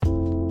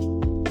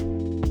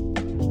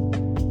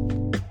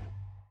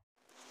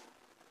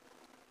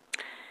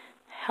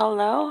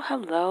Hello,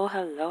 and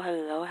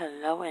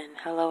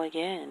hello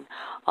again.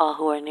 All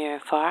who are near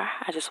and far,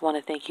 I just want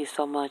to thank you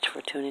so much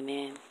for tuning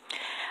in.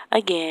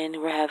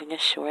 Again, we're having a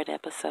short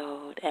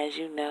episode. As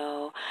you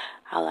know,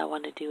 all I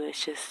want to do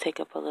is just take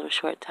up a little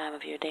short time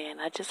of your day,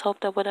 and I just hope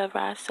that whatever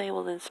I say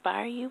will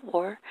inspire you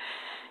or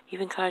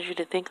even cause you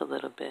to think a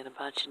little bit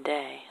about your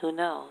day. Who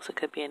knows? It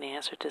could be an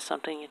answer to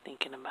something you're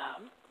thinking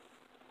about.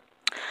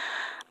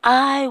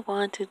 I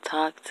want to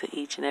talk to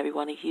each and every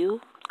one of you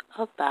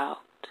about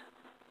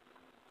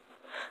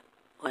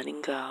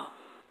letting go.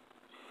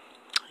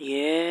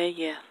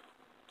 Yeah.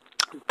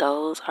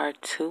 Those are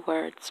two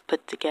words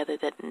put together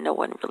that no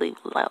one really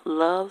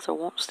loves or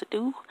wants to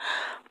do,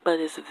 but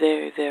it's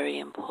very, very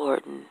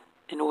important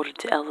in order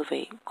to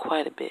elevate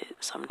quite a bit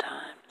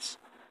sometimes.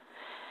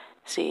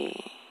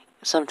 See,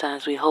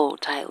 sometimes we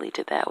hold tightly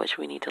to that which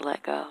we need to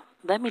let go.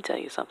 Let me tell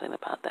you something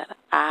about that.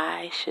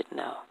 I should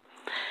know.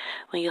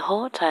 When you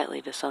hold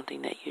tightly to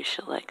something that you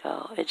should let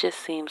go, it just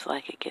seems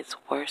like it gets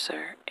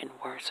worser and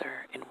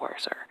worser and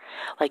worser.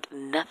 Like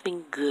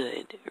nothing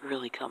good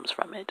really comes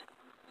from it.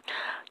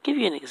 Give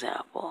you an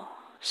example.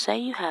 Say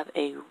you have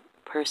a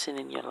person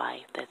in your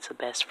life that's a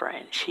best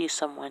friend. She's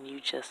someone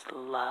you just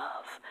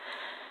love.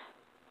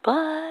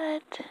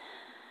 But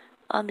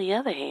on the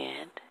other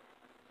hand,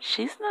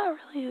 she's not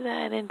really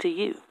that into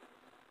you.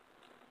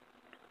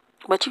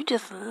 But you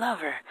just love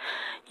her.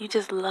 You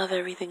just love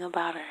everything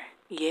about her.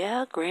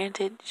 Yeah,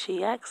 granted,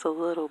 she acts a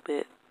little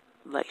bit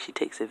like she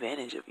takes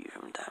advantage of you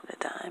from time to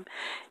time.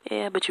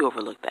 Yeah, but you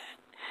overlook that.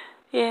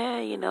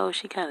 Yeah,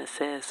 she kind of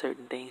says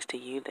certain things to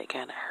you that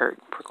kind of hurt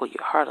and prickle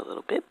your heart a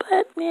little bit.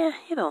 But, yeah,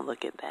 you don't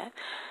look at that.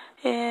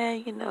 Yeah,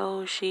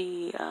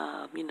 she,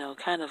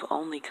 kind of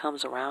only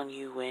comes around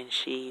you when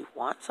she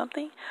wants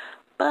something.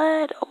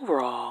 But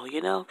overall,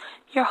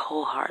 your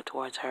whole heart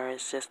towards her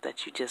is just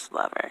that you just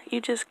love her.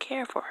 You just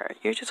care for her.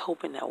 You're just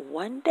hoping that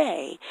one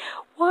day,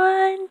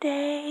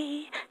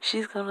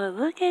 she's going to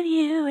look at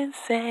you and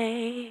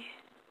say,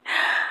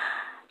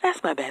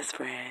 that's my best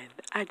friend.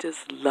 I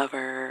just love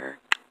her.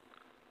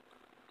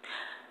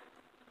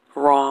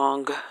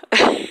 Wrong.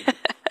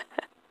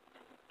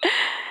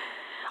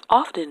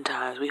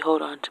 Oftentimes, we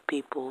hold on to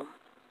people,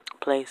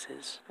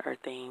 places, or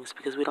things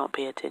because we don't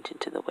pay attention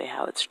to the way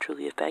how it's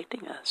truly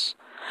affecting us.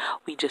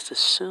 We just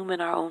assume in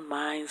our own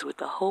minds with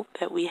the hope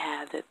that we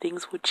have that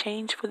things would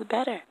change for the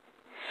better.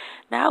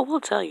 Now, I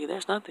will tell you,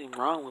 there's nothing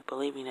wrong with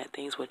believing that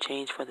things will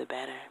change for the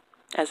better.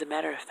 As a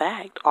matter of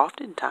fact,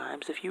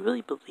 oftentimes, if you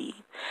really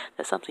believe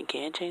that something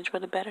can change for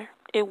the better,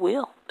 it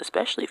will,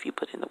 especially if you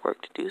put in the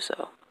work to do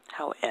so.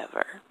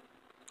 However,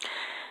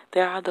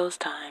 there are those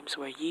times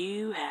where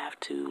you have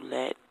to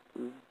let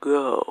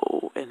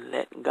go and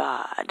let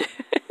God.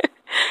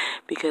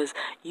 Because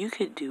you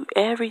could do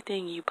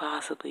everything you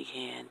possibly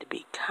can to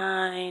be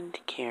kind,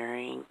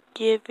 caring,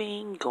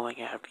 giving,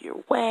 going out of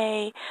your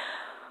way.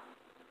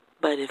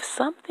 But if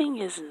something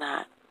is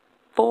not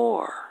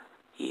for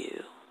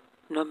you,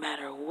 no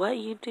matter what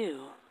you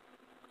do,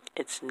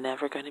 it's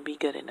never going to be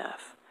good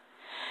enough.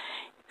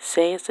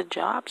 Say it's a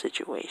job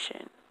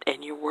situation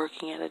and you're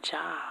working at a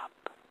job.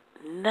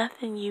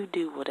 Nothing you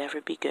do would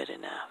ever be good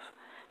enough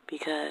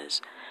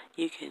because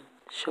you can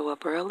show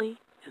up early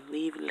and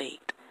leave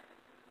late,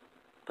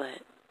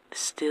 but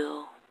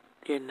still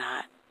you're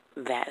not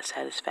that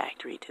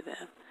satisfactory to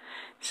them.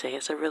 Say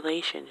it's a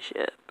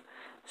relationship.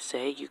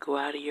 Say you go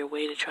out of your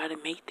way to try to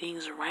make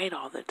things right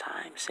all the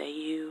time. Say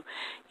you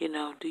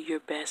do your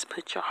best,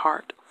 put your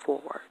heart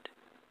forward,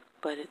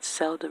 but it's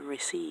seldom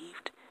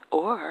received.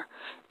 Or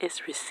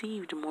it's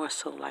received more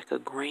so like a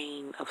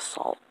grain of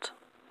salt.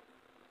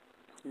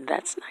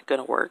 That's not going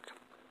to work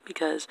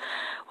because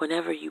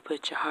whenever you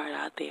put your heart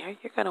out there,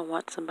 you're going to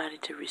want somebody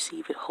to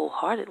receive it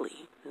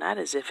wholeheartedly, not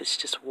as if it's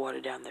just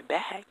water down their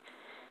back.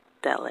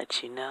 That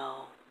lets you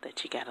know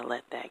that you got to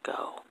let that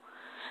go.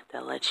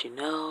 That lets you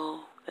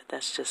know that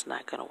that's just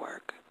not going to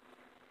work.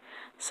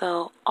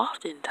 So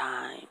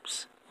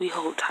oftentimes we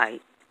hold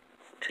tight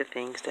to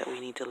things that we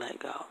need to let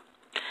go.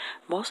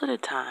 Most of the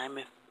time,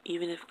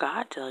 even if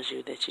God tells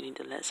you that you need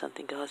to let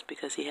something go, it's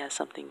because He has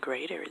something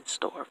greater in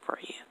store for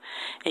you.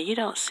 And you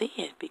don't see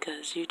it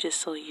because you're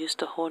just so used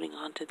to holding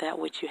on to that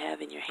which you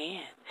have in your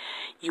hand.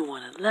 You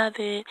want to love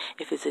it.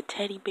 If it's a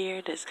teddy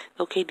bear, that's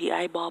okay, the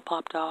eyeball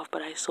popped off,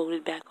 but I sewed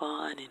it back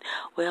on. And,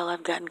 well,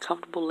 I've gotten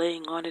comfortable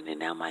laying on it, and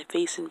now my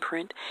face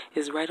imprint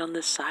is right on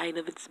the side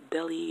of its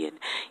belly. And,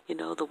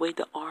 the way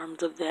the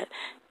arms of that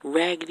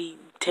raggedy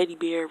teddy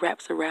bear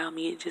wraps around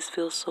me, it just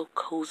feels so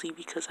cozy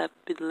because I've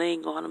been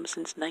laying on them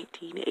since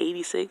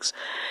 1986.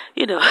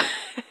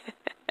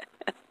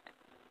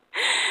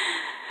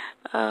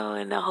 Oh,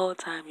 and the whole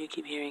time you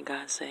keep hearing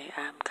God say,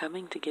 I'm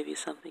coming to give you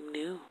something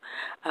new.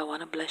 I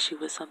want to bless you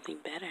with something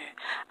better.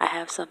 I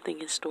have something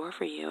in store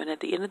for you. And at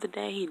the end of the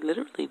day, He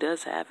literally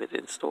does have it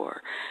in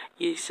store.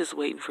 He's just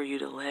waiting for you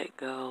to let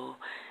go.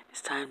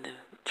 It's time to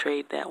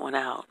trade that one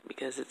out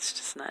because it's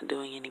just not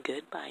doing any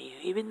good by you,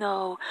 even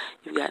though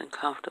you've gotten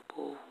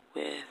comfortable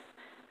with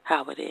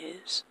how it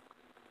is.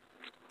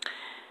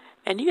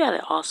 And you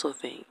gotta also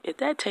think, if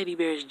that teddy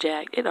bear is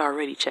jacked, it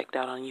already checked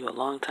out on you a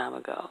long time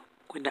ago.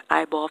 When the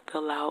eyeball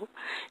fell out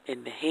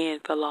and the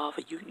hand fell off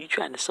and you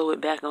trying to sew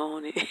it back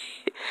on,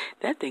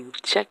 that thing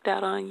checked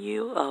out on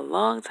you a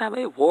long time.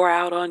 It wore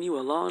out on you a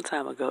long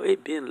time ago.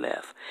 It been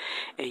left.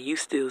 And you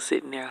still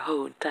sitting there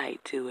holding tight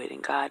to it,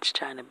 and God's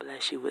trying to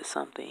bless you with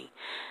something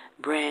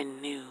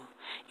brand new.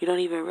 You don't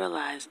even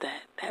realize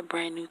that that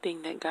brand new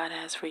thing that God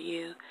has for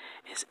you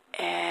is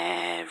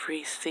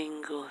every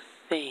single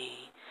thing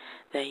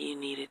that you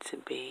need it to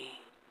be.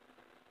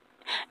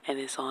 And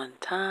it's on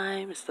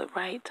time, it's the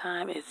right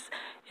time.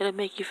 It'll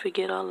make you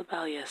forget all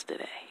about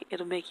yesterday.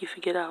 It'll make you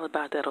forget all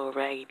about that old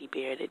raggedy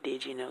bear that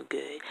did you no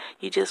good.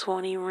 You just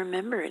won't even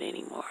remember it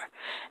anymore.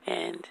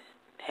 And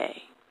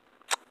hey,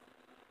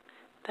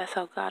 that's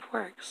how God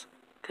works.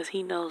 Because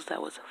he knows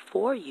that what's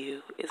for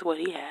you is what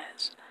he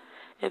has.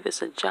 If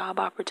it's a job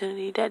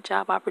opportunity, that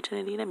job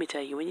opportunity, let me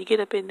tell you, when you get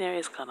up in there,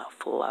 it's going to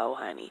flow,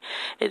 honey.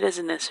 It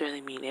doesn't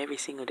necessarily mean every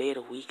single day of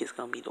the week is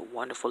going to be the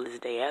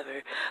wonderfulest day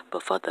ever.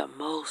 But for the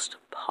most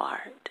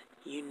part,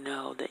 you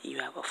know that you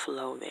have a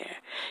flow there.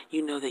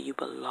 You know that you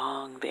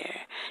belong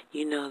there.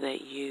 You know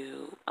that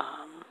you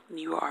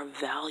are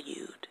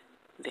valued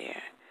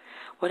there.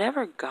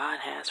 Whatever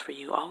God has for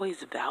you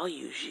always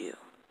values you.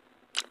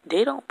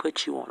 They don't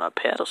put you on a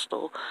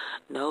pedestal.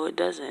 No, it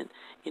doesn't,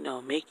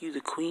 make you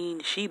the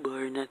Queen Sheba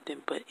or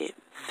nothing, but it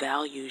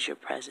values your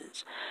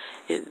presence.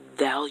 It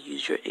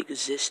values your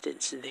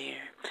existence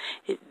there.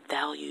 It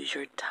values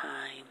your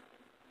time.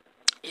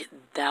 It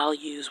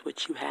values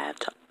what you have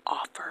to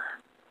offer.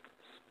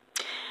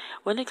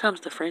 When it comes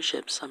to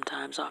friendships,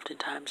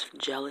 oftentimes,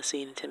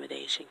 jealousy and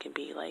intimidation can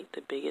be like the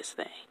biggest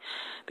thing.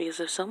 Because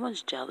if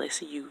someone's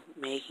jealous of you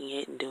making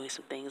it and doing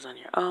some things on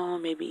your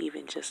own, maybe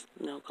even just,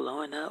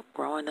 growing up,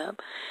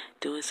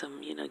 doing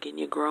some, getting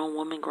your grown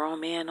woman, grown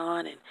man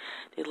on, and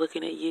they're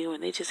looking at you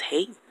and they just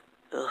hating.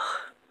 Ugh.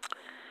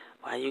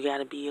 Why you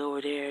gotta be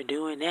over there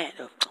doing that?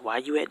 Why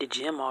you at the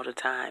gym all the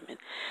time? And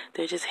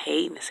they're just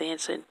hating and saying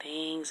certain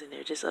things, and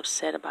they're just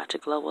upset about your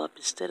glow up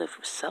instead of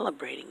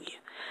celebrating you.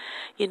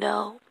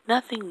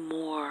 Nothing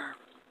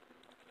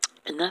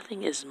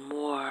is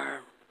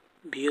more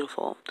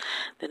beautiful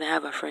than to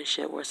have a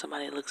friendship where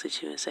somebody looks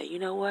at you and say, you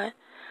know what?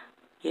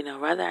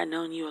 Whether I've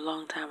known you a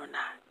long time or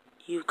not,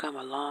 you've come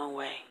a long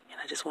way. And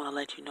I just want to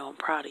let you know I'm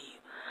proud of you.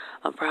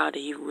 I'm proud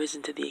that you've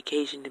risen to the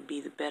occasion to be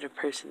the better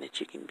person that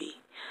you can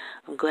be.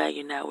 I'm glad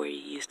you're not where you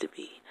used to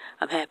be.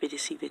 I'm happy to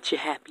see that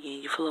you're happy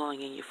and you're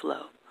flowing in your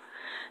flow.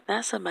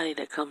 Not somebody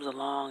that comes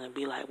along and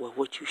be like, well,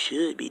 what you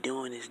should be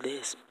doing is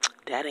this.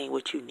 That ain't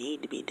what you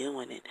need to be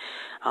doing. And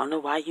I don't know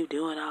why you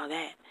doing all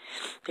that.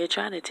 They're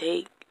trying to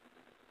take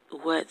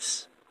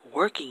what's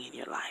working in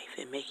your life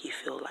and make you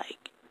feel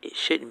like it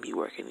shouldn't be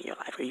working in your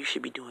life, or you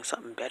should be doing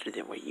something better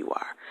than where you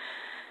are.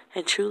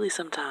 And truly,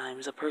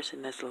 sometimes a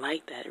person that's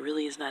like that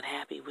really is not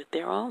happy with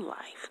their own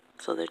life.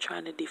 So they're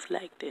trying to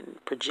deflect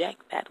and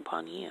project that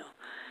upon you.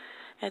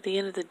 At the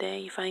end of the day,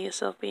 you find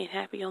yourself being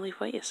happy only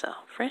for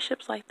yourself.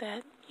 Friendships like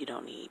that, you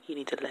don't need. You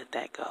need to let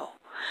that go.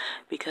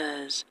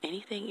 Because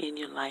anything in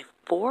your life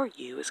for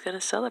you is going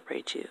to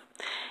celebrate you.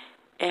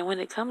 And when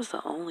it comes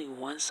to only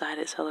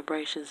one-sided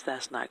celebrations,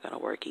 that's not going to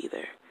work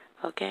either.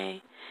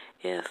 Okay?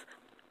 If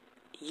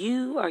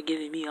you are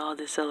giving me all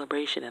this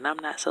celebration and I'm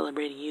not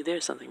celebrating you,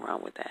 there's something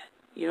wrong with that.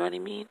 You know what I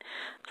mean?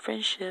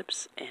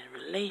 Friendships and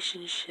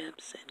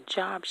relationships and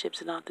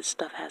jobships and all this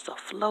stuff has a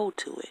flow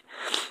to it.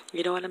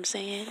 You know what I'm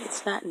saying?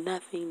 It's not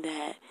nothing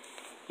that,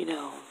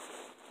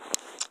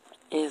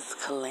 is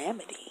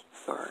calamity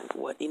or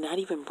what. You're not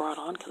even brought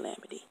on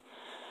calamity.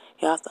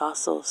 You have to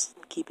also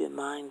keep in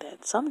mind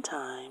that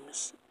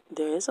sometimes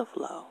there is a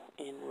flow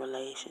in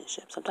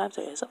relationships. Sometimes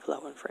there is a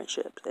flow in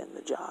friendships and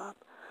the job.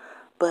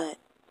 But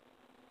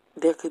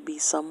there could be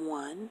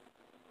someone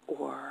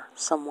or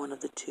someone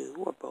of the two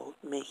or both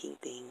making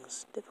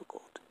things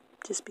difficult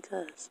just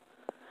because.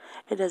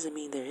 It doesn't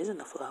mean there isn't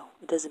a flow.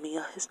 It doesn't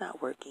mean it's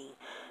not working.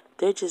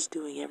 They're just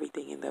doing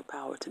everything in their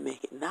power to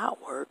make it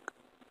not work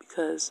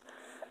because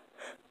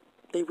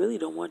they really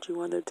don't want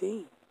you on their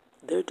team.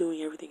 They're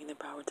doing everything in their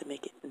power to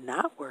make it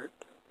not work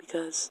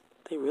because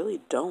they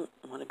really don't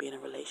want to be in a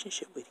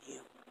relationship with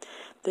you.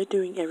 They're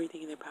doing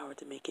everything in their power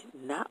to make it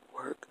not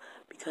work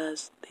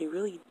because they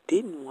really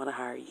didn't want to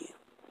hire you.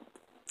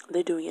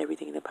 They're doing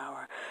everything in their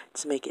power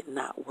to make it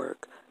not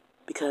work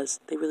because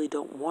they really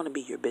don't want to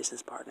be your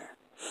business partner.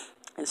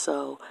 And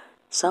so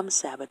some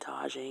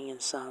sabotaging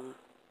and some,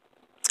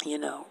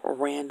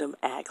 random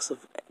acts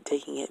of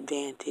taking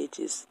advantage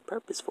is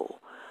purposeful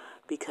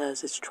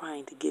because it's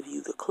trying to give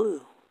you the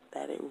clue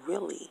that it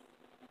really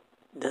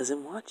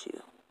doesn't want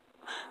you.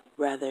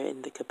 Rather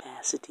in the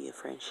capacity of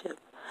friendship,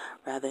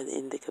 rather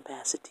in the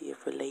capacity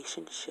of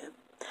relationship,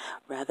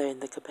 rather in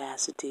the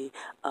capacity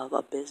of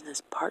a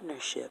business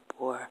partnership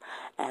or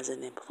as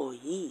an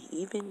employee,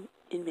 even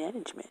in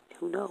management,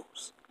 who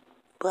knows?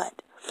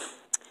 But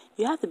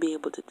you have to be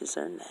able to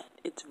discern that.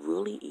 It's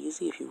really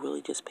easy if you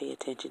really just pay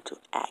attention to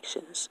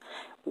actions.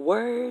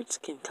 Words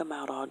can come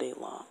out all day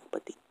long,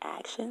 but the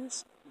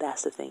actions,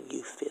 That's the thing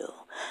you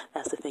feel.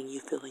 That's the thing you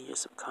feel in your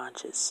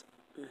subconscious.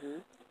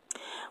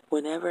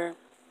 Whenever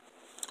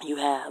you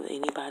have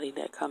anybody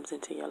that comes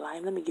into your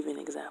life, let me give you an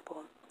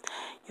example.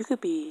 You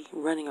could be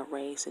running a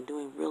race and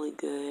doing really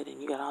good,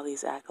 and you got all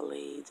these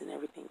accolades and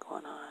everything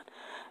going on,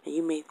 and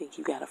you may think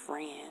you got a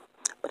friend,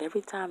 but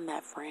every time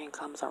that friend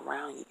comes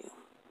around you,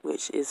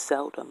 which is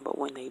seldom, but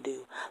when they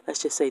do,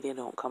 let's just say they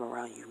don't come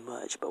around you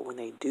much, but when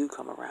they do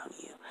come around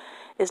you,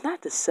 it's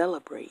not to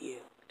celebrate you.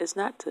 It's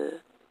not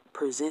to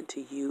present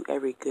to you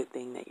every good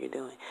thing that you're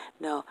doing.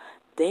 No,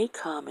 they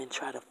come and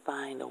try to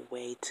find a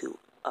way to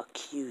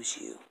accuse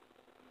you.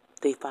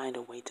 They find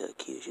a way to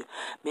accuse you.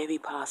 Maybe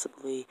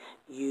possibly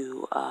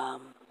you,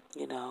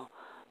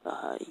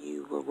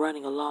 you were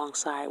running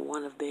alongside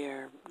one of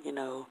their,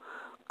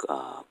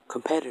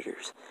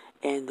 competitors.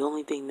 And the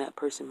only thing that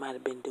person might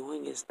have been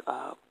doing is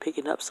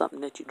picking up something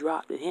that you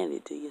dropped and handed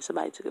it to you. And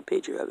somebody took a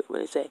picture of it where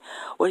they say,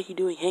 "What are you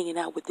doing hanging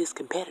out with this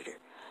competitor?"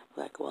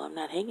 Like, well, I'm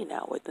not hanging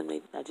out with them.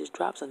 I just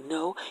dropped some.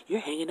 No,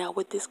 you're hanging out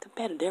with this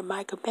competitor. They're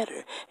my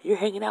competitor. You're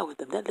hanging out with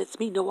them. That lets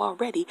me know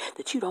already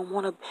that you don't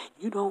want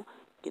to,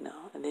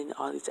 and then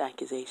all these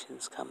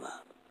accusations come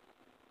up,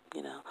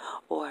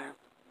 or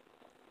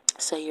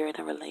say you're in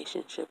a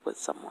relationship with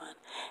someone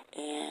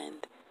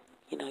and,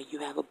 you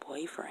have a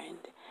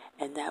boyfriend,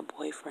 and that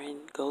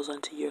boyfriend goes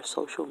onto your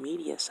social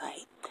media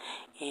site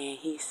and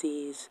he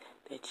sees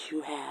that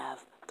you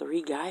have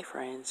 3 guy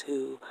friends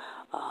who,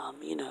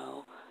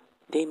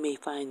 they may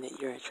find that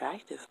you're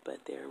attractive,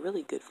 but they're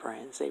really good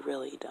friends. They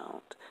really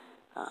don't,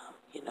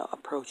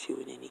 approach you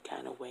in any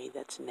kind of way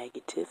that's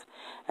negative.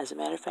 As a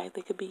matter of fact,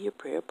 they could be your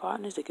prayer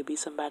partners. They could be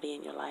somebody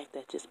in your life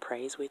that just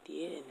prays with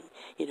you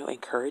and,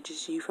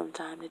 encourages you from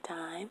time to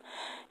time,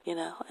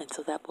 And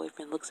so that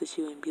boyfriend looks at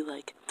you and be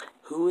like,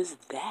 "Who is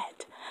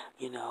that?"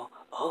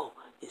 "Oh,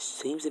 it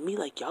seems to me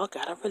like y'all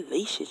got a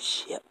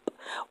relationship.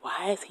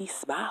 Why is he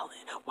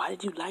smiling? Why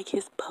did you like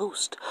his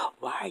post?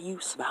 Why are you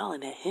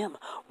smiling at him?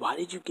 Why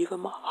did you give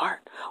him a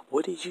heart?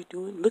 What is you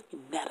doing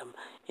looking at him?"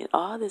 And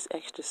all this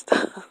extra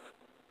stuff.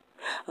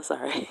 I'm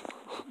sorry.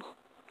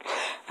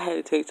 I had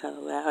to take time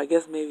to laugh. I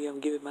guess maybe I'm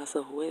giving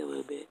myself away a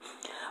little bit.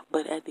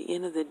 But at the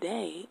end of the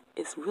day,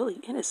 it's really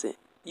innocent.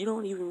 You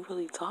don't even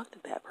really talk to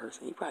that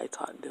person. You probably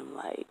talk to them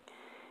like,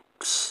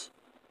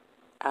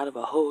 out of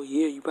a whole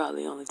year, you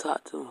probably only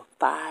talk to them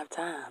 5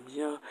 times,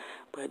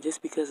 But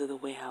just because of the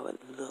way how it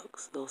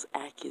looks, those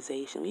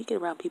accusations. When you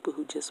get around people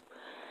who just,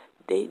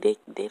 they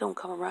don't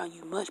come around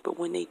you much, but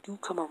when they do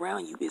come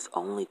around you, it's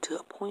only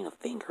to point a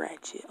finger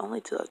at you,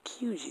 only to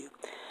accuse you.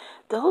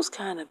 Those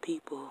kind of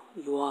people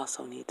you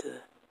also need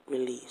to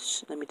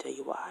release. Let me tell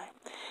you why.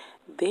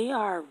 They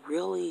are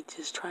really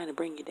just trying to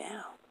bring you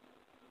down.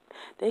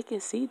 They can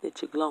see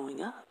that you're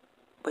glowing up,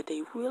 but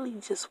they really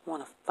just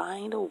want to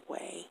find a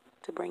way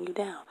to bring you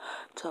down,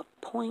 to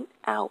point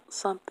out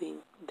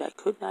something that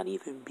could not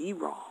even be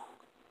wrong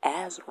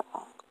as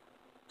wrong,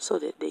 so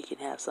that they can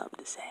have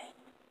something to say,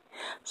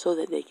 so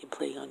that they can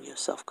play on your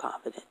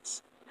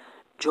self-confidence,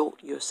 jolt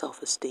your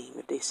self-esteem.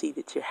 If they see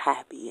that you're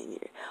happy and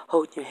you're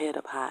holding your head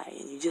up high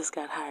and you just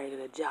got hired at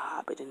a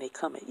job, and then they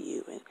come at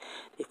you and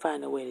they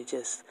find a way to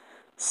just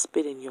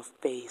spit in your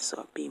face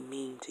or be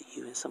mean to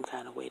you in some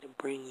kind of way to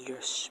bring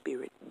your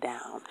spirit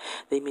down.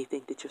 They may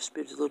think that your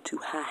spirit is a little too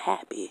high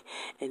happy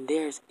and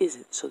theirs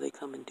isn't, so they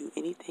come and do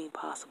anything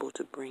possible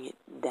to bring it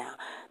down.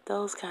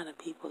 Those kind of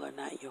people are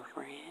not your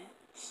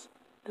friends.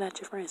 They're not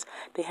your friends.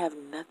 They have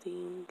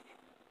nothing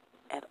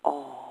at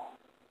all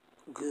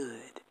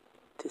good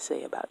to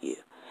say about you.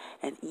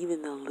 And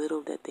even the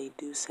little that they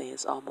do say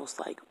is almost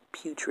like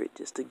putrid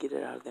just to get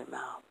it out of their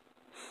mouth.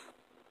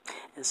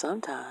 And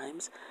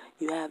sometimes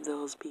you have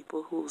those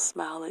people who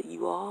smile at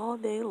you all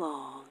day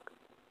long,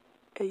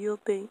 and you'll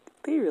think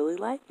they really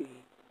like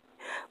me.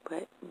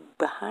 But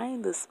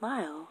behind the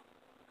smile,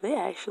 they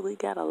actually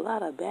got a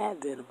lot of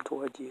bad venom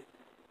toward you.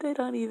 They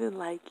don't even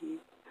like you,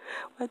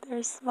 but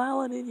they're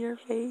smiling in your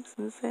face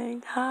and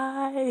saying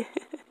hi.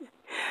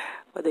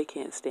 But they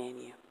can't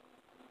stand you.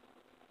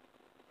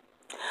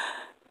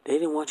 They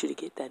didn't want you to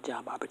get that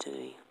job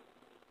opportunity.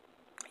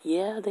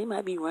 Yeah, they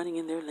might be running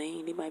in their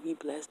lane. They might be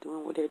blessed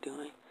doing what they're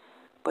doing.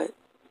 But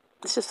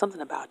it's just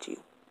something about you.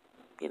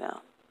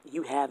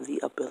 You have the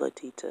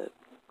ability to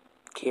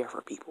care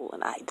for people,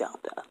 and I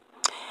don't.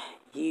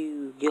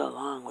 You get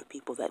along with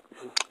people that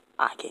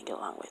I can't get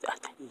along with.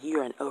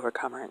 You're an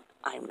overcomer, and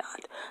I'm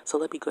not. So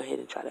let me go ahead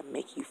and try to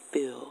make you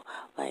feel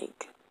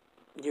like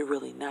you're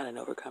really not an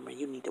overcomer.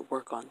 You need to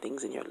work on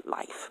things in your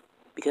life,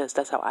 because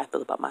that's how I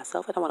feel about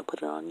myself, and I want to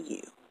put it on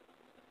you.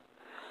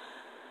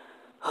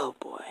 Oh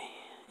boy,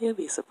 you'll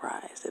be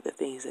surprised at the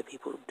things that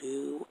people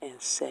do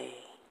and say.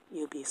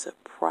 You'll be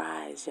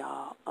surprised,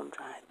 y'all. I'm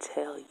trying to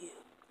tell you.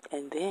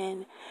 And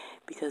then,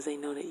 because they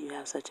know that you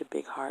have such a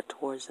big heart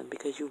towards them,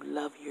 because you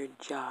love your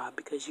job,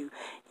 because you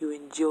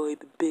enjoy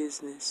the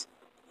business,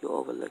 you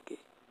overlook it.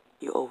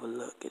 You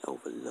overlook and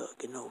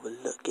overlook and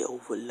overlook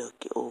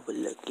it,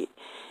 overlook it.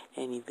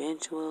 And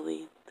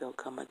eventually, there'll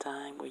come a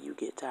time where you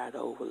get tired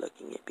of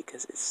overlooking it,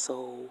 because it's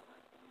so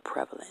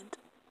prevalent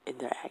in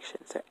their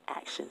actions. Their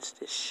actions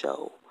just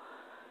show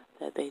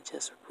that they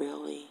just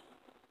really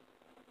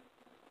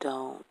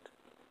don't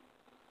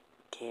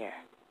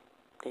care.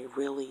 They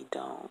really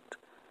don't.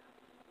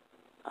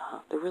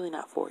 They're really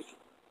not for you.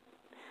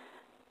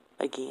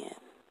 Again,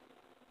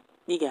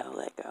 you gotta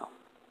let go.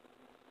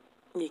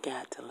 You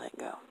got to let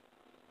go.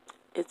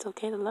 It's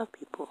okay to love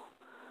people,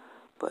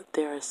 but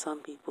there are some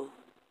people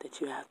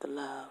that you have to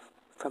love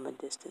from a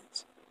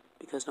distance,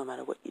 because no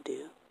matter what you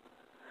do,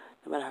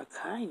 no matter how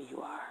kind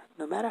you are,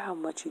 no matter how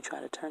much you try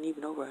to turn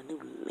even over a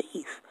new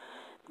leaf,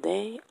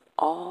 they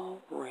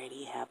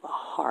already have a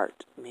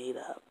heart made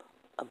up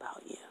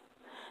about you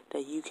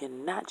that you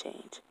cannot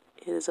change.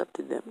 It is up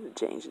to them to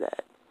change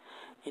that.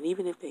 And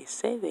even if they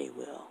say they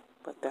will,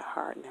 but their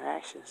heart and their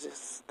actions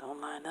just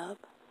don't line up,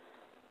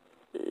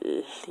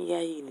 yeah,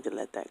 you need to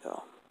let that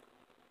go.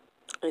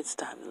 It's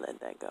time to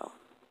let that go.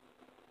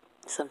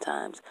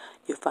 Sometimes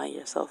you'll find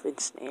yourself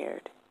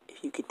ensnared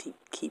if you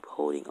keep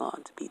holding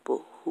on to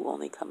people who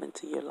only come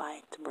into your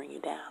life to bring you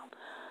down,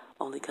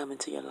 only come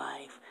into your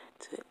life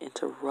to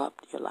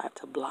interrupt your life,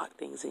 to block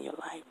things in your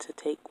life, to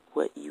take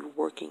what you're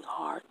working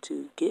hard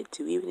to get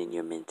to. Even in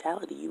your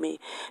mentality, you may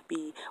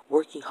be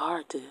working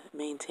hard to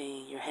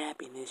maintain your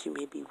happiness. You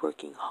may be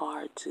working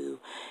hard to,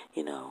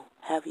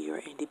 have your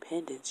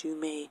independence. You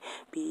may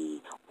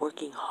be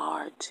working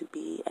hard to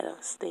be at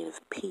a state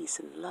of peace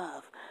and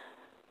love.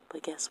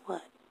 But guess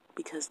what?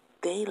 Because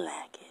they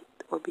lack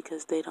it, or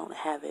because they don't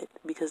have it,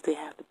 because they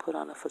have to put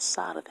on a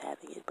facade of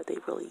having it, but they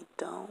really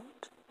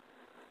don't.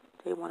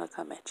 They want to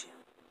come at you.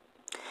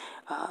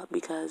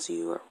 Because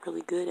you are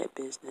really good at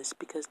business,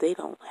 because they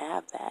don't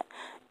have that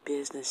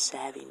business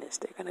savviness.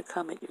 They're going to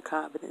come at your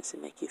confidence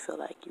and make you feel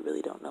like you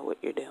really don't know what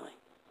you're doing.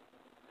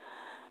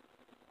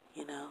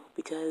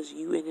 Because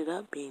you ended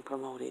up being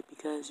promoted,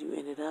 because you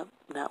ended up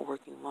not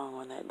working long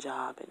on that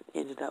job and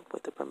ended up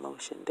with a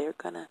promotion. They're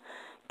going to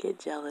get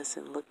jealous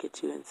and look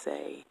at you and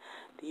say,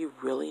 do you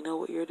really know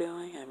what you're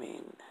doing?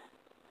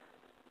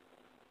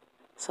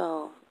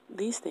 So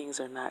these things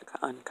are not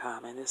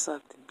uncommon. It's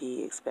up to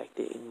be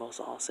expected in most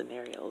all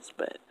scenarios,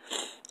 but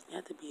you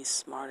have to be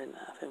smart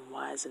enough and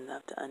wise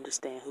enough to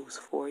understand who's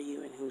for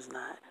you and who's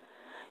not.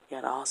 You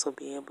got to also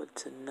be able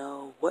to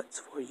know what's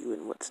for you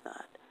and what's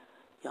not.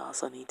 You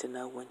also need to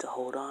know when to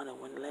hold on and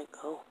when to let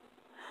go.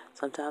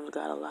 Sometimes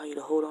God allow you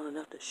to hold on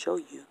enough to show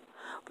you.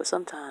 But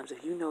sometimes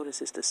if you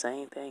notice it's the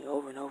same thing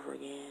over and over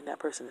again, that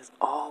person is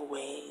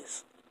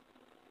always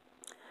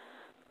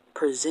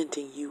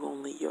presenting you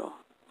only your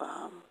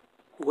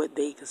what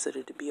they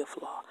consider to be a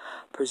flaw,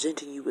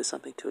 presenting you with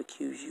something to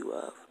accuse you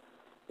of.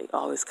 They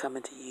always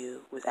coming to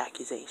you with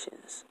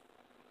accusations,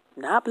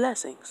 not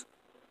blessings,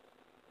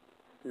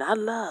 not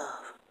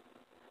love.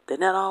 They're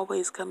not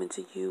always coming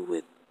to you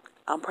with,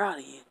 I'm proud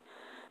of you.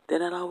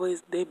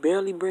 They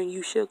barely bring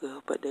you sugar,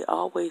 but they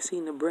always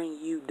seem to bring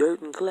you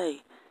dirt and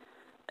clay.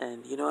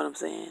 And you know what I'm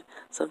saying?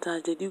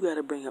 Sometimes they do got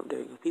to bring up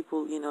dirt.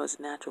 People, it's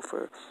natural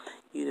for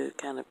you to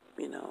kind of,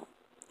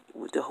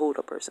 to hold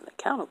a person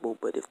accountable.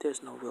 But if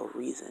there's no real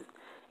reason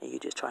and you're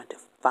just trying to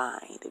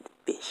find and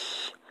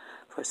fish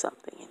for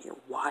something and you're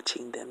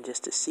watching them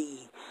just to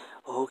see,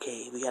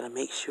 okay, we got to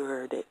make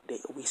sure that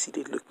we see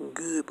they're looking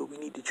good, but we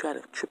need to try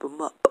to trip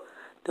them up.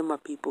 Them are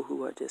people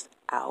who are just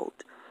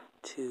out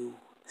to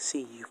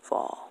see you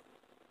fall.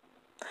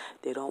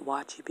 They don't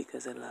watch you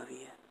because they love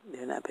you.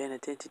 They're not paying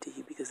attention to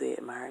you because they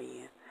admire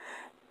you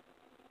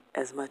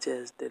as much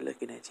as they're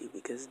looking at you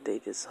because they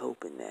just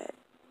hoping that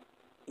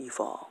you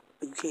fall.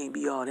 But you can't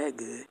be all that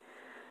good.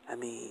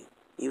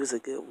 You was a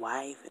good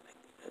wife and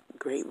a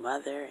great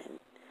mother, and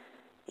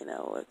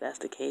if that's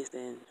the case,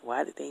 then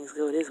why did things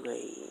go this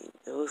way?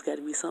 It always got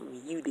to be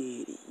something you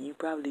did. You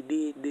probably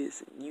did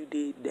this, and you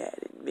did that,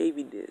 and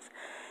maybe this.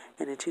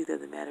 And the truth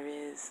of the matter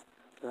is,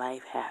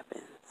 life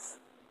happens.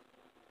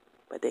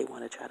 But they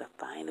want to try to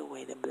find a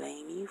way to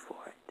blame you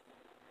for it.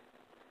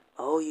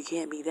 Oh, you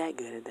can't be that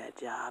good at that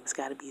job. It's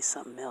got to be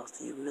something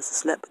else. You must have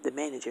slept with the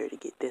manager to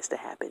get this to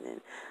happen.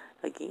 And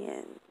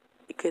again,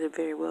 it could have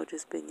very well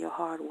just been your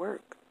hard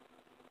work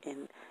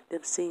and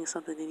them seeing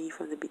something in you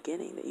from the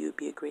beginning that you would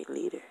be a great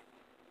leader.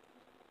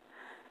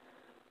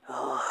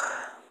 Oh,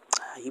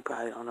 you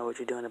probably don't know what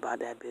you're doing about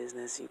that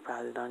business. You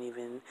probably don't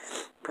even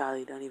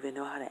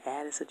know how to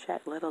add and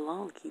subtract, let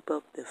alone keep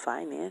up the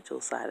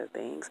financial side of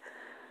things.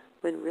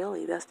 But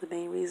really, that's the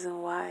main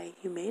reason why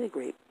you made a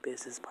great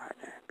business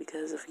partner,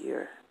 because of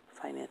your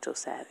financial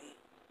savvy.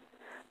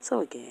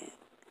 So again,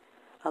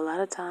 a lot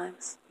of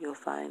times you'll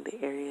find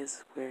the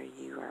areas where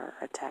you are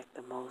attacked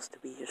the most to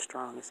be your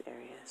strongest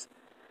areas.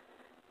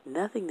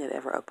 Nothing that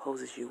ever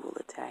opposes you will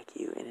attack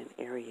you in an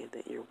area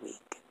that you're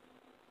weak.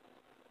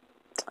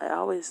 It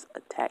always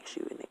attacks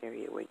you in the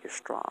area where you're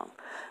strong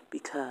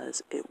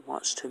because it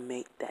wants to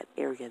make that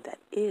area that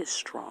is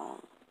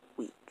strong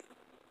weak.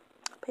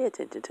 Pay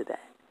attention to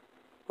that.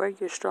 Where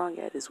you're strong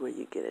at is where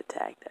you get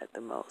attacked at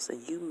the most.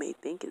 And you may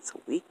think it's a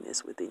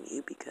weakness within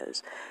you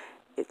because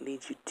it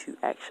leads you to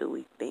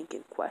actually think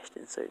and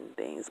question certain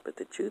things. But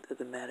the truth of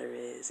the matter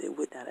is it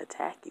would not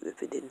attack you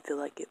if it didn't feel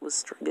like it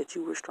was that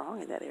you were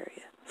strong in that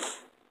area.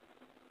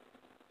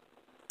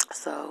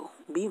 So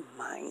be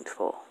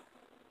mindful.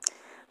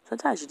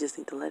 Sometimes you just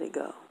need to let it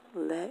go.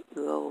 Let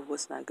go of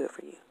what's not good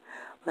for you.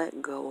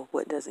 Let go of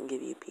what doesn't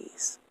give you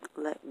peace.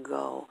 Let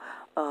go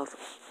of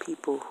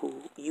people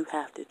who you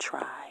have to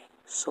try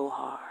so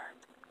hard,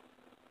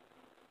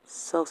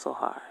 so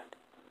hard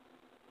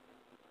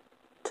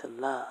to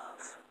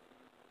love.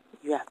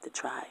 You have to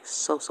try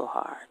so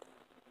hard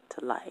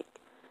to like.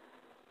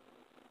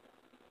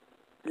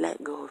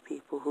 Let go of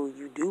people who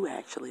you do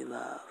actually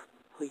love,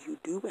 who you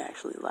do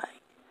actually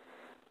like,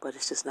 but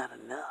it's just not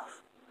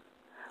enough.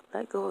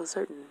 Let go of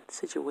certain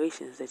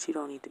situations that you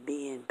don't need to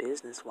be in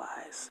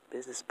business-wise,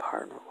 business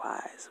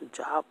partner-wise,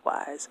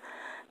 job-wise,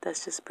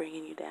 that's just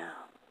bringing you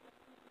down.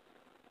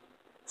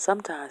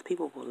 Sometimes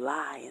people will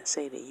lie and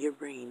say that you're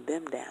bringing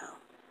them down,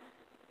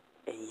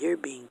 and you're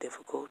being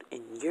difficult,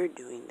 and you're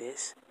doing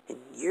this, and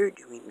you're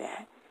doing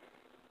that,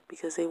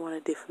 because they want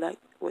to deflect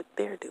what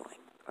they're doing,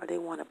 or they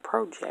want to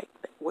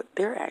project what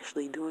they're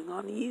actually doing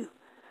on you.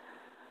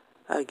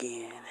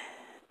 Again,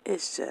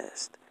 it's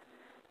just,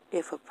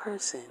 if a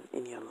person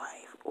in your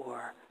life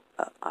or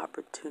an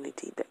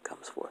opportunity that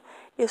comes forth,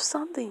 if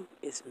something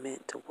is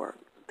meant to work,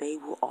 they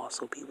will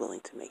also be willing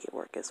to make it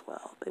work as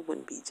well. They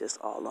wouldn't be just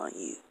all on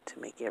you to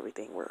make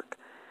everything work.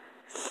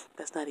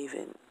 That's not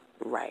even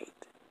right.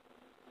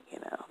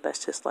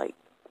 That's just like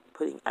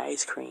putting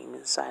ice cream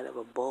inside of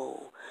a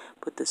bowl.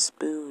 Put the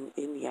spoon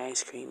in the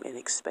ice cream and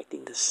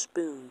expecting the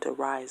spoon to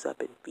rise up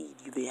and feed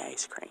you the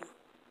ice cream.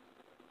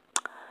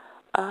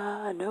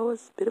 I know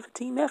it's a bit of a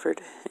team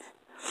effort.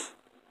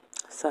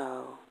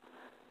 So,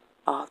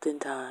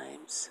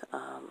 oftentimes,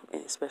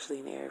 and especially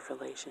in the area of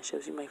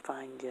relationships, you may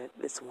find that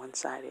it's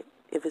one-sided.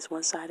 If it's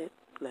one-sided,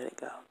 let it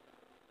go.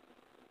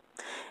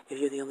 If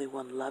you're the only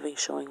one loving,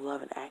 showing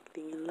love, and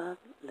acting in love,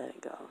 let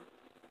it go.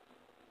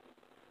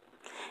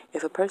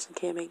 If a person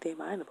can't make their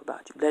mind up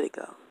about you, let it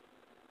go.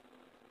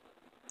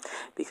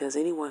 Because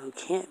anyone who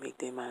can't make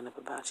their mind up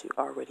about you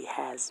already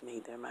has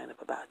made their mind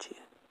up about you.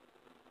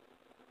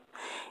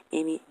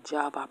 Any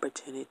job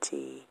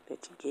opportunity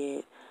that you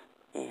get,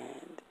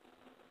 and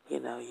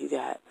you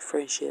got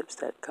friendships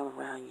that come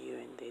around you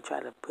and they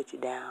try to put you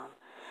down,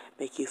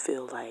 make you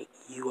feel like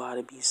you ought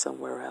to be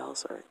somewhere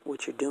else, or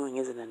what you're doing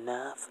isn't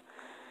enough,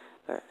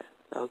 or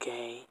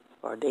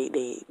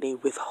they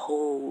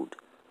withhold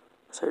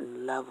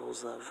certain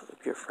levels of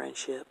your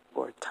friendship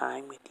or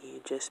time with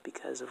you just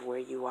because of where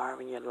you are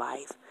in your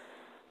life.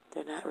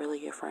 They're not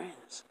really your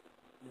friends,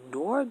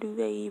 nor do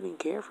they even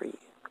care for you,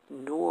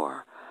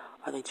 nor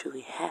are they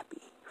truly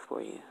happy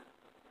for you.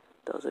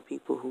 Those are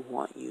people who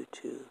want you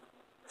to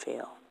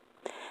fail.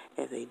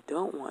 If they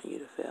don't want you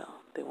to fail,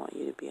 they want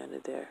you to be under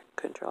their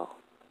control.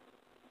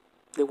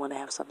 They want to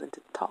have something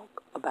to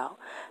talk about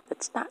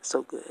that's not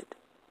so good.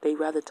 They'd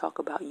rather talk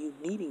about you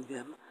needing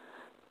them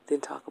than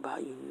talk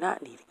about you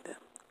not needing them.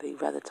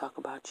 They'd rather talk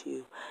about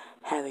you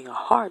having a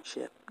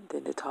hardship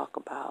than to talk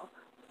about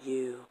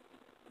you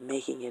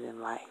making it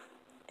in life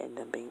and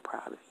them being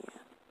proud of you.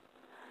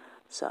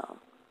 So,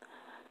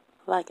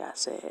 like I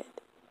said,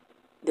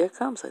 there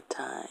comes a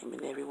time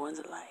in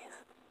everyone's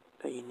life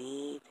where you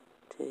need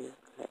to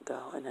let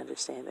go and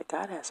understand that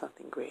God has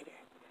something greater.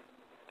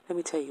 Let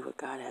me tell you what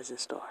God has in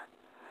store.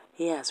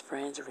 He has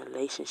friends,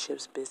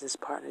 relationships, business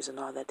partners, and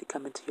all that to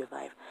come into your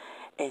life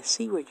and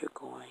see where you're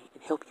going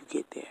and help you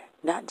get there.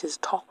 Not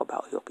just talk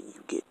about helping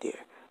you get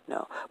there,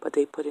 no, but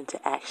they put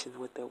into action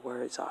what their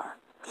words are.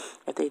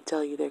 If they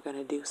tell you they're going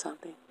to do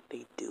something,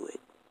 they do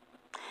it.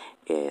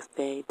 If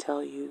they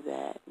tell you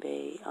that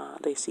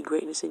they see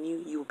greatness in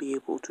you, you'll be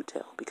able to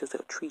tell, because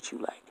they'll treat you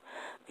like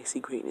they see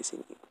greatness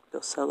in you.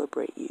 They'll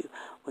celebrate you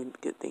when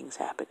good things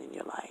happen in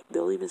your life.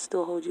 They'll even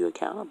still hold you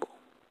accountable,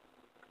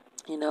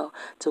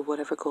 to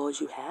whatever goals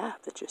you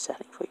have that you're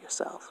setting for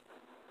yourself.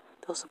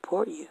 They'll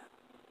support you.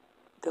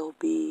 They'll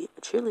be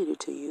a cheerleader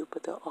to you,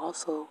 but they'll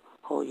also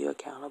hold you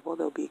accountable.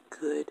 They'll be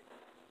good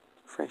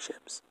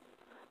friendships,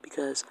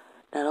 because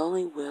not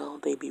only will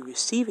they be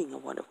receiving a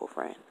wonderful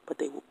friend, but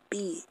they will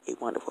be a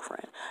wonderful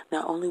friend.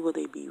 Not only will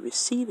they be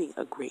receiving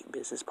a great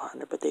business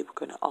partner, but they're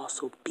going to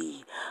also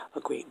be a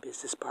great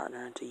business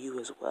partner unto you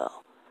as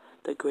well.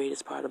 The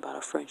greatest part about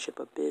a friendship,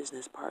 a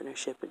business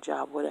partnership, a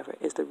job, whatever,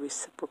 is the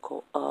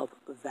reciprocal of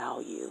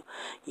value.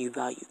 You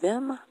value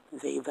them,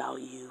 they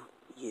value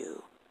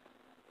you.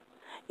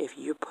 If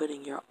you're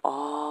putting your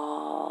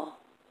all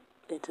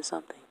into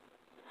something,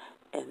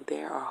 and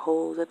there are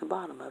holes at the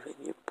bottom of it,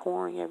 and you're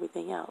pouring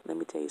everything out, let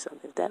me tell you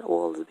something. If that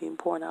oil is being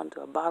poured out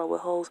into a bottle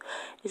with holes,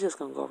 it's just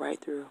going to go right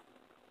through.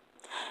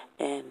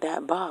 And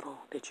that bottle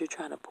that you're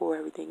trying to pour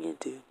everything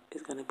into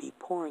is going to be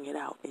pouring it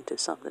out into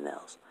something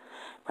else.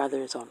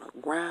 Whether it's on the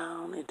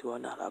ground, into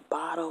another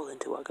bottle,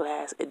 into a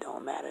glass, it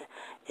don't matter.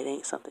 It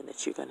ain't something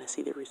that you're going to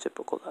see the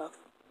reciprocal of.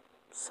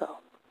 So,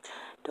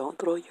 don't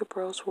throw your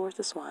pearls towards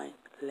the swine.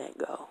 Let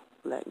go.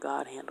 Let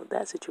God handle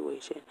that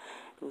situation.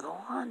 And go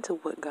on to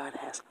what God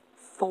has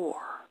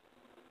for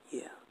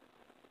you.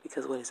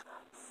 Because what is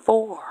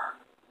for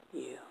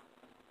you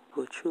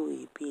will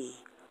truly be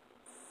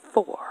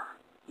for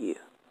you.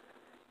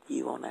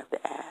 You won't have to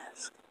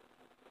ask.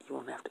 You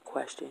won't have to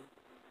question.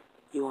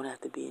 You won't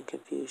have to be in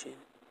confusion.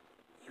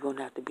 You won't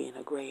have to be in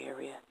a gray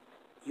area.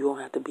 You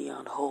won't have to be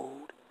on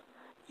hold.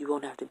 You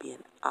won't have to be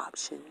an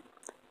option.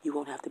 You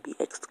won't have to be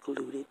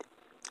excluded.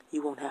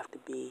 You won't have to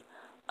be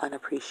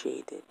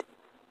unappreciated.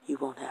 You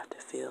won't have to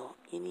feel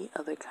any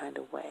other kind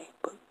of way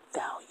but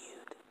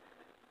valued,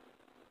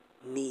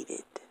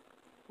 needed,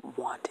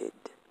 wanted,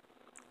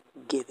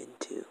 given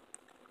to,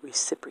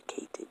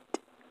 reciprocated,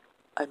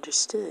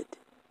 understood,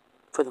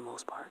 for the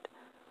most part,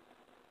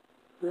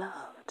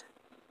 loved,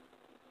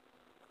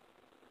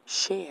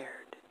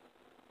 shared,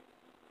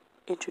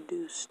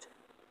 introduced,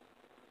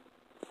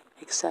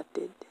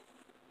 accepted,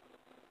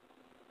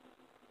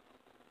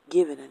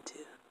 given unto,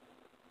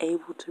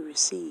 able to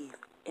receive,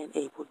 and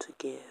able to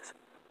give.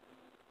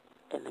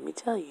 And let me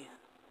tell you,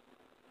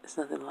 it's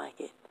nothing like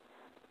it.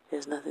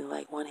 There's nothing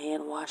like one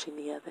hand washing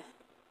the other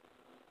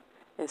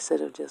instead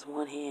of just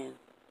one hand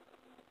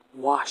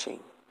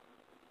washing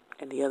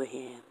and the other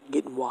hand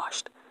getting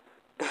washed.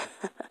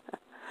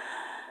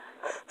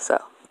 So,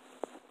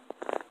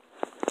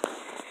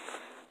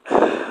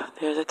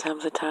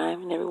 comes a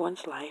time in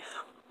everyone's life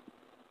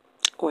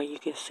where you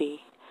can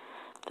see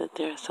that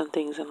there are some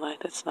things in life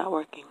that's not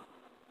working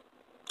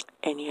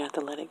and you have to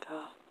let it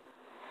go.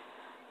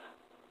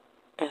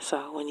 And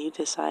so when you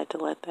decide to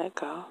let that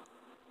go,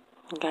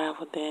 God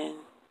will then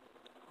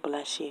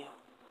bless you.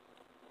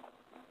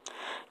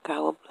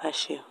 God will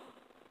bless you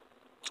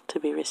to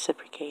be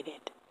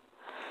reciprocated.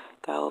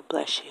 God will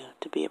bless you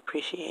to be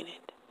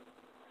appreciated.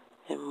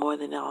 And more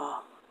than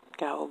all,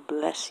 God will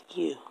bless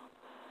you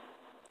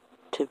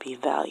to be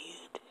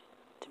valued,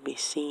 to be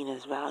seen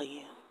as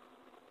value.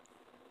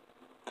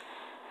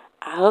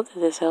 I hope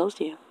that this helps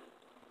you.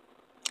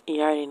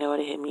 You already know where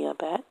to hit me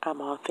up at.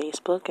 I'm on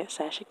Facebook at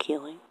Sasha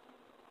Keeling.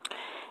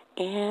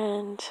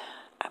 And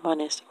I'm on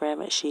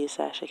Instagram at She is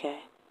Sasha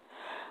K.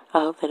 I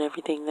hope that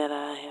everything that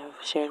I have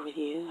shared with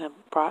you have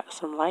brought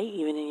some light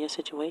even in your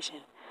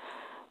situation.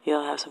 We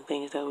all have some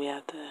things that we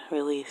have to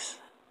release.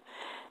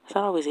 It's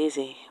not always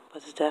easy,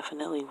 but it's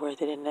definitely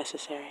worth it and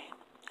necessary.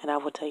 And I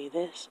will tell you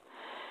this.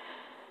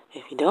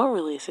 If you don't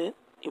release it,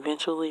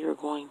 eventually you're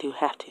going to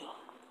have to.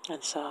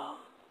 And so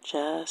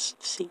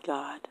just seek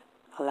God.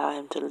 Allow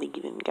Him to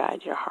lead and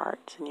guide your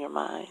hearts and your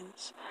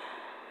minds.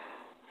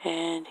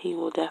 And He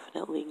will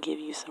definitely give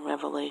you some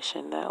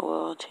revelation that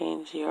will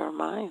change your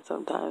mind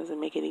sometimes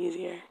and make it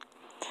easier.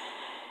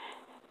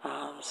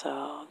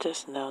 So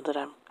just know that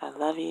I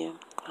love you.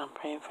 I'm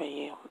praying for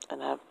you.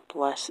 And I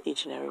bless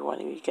each and every one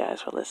of you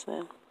guys for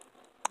listening.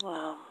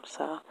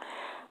 So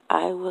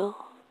I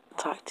will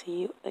talk to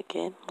you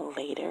again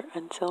later.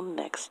 Until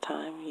next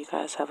time, you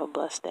guys have a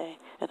blessed day.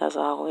 And as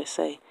I always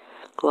say,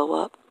 glow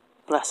up,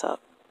 bless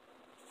up.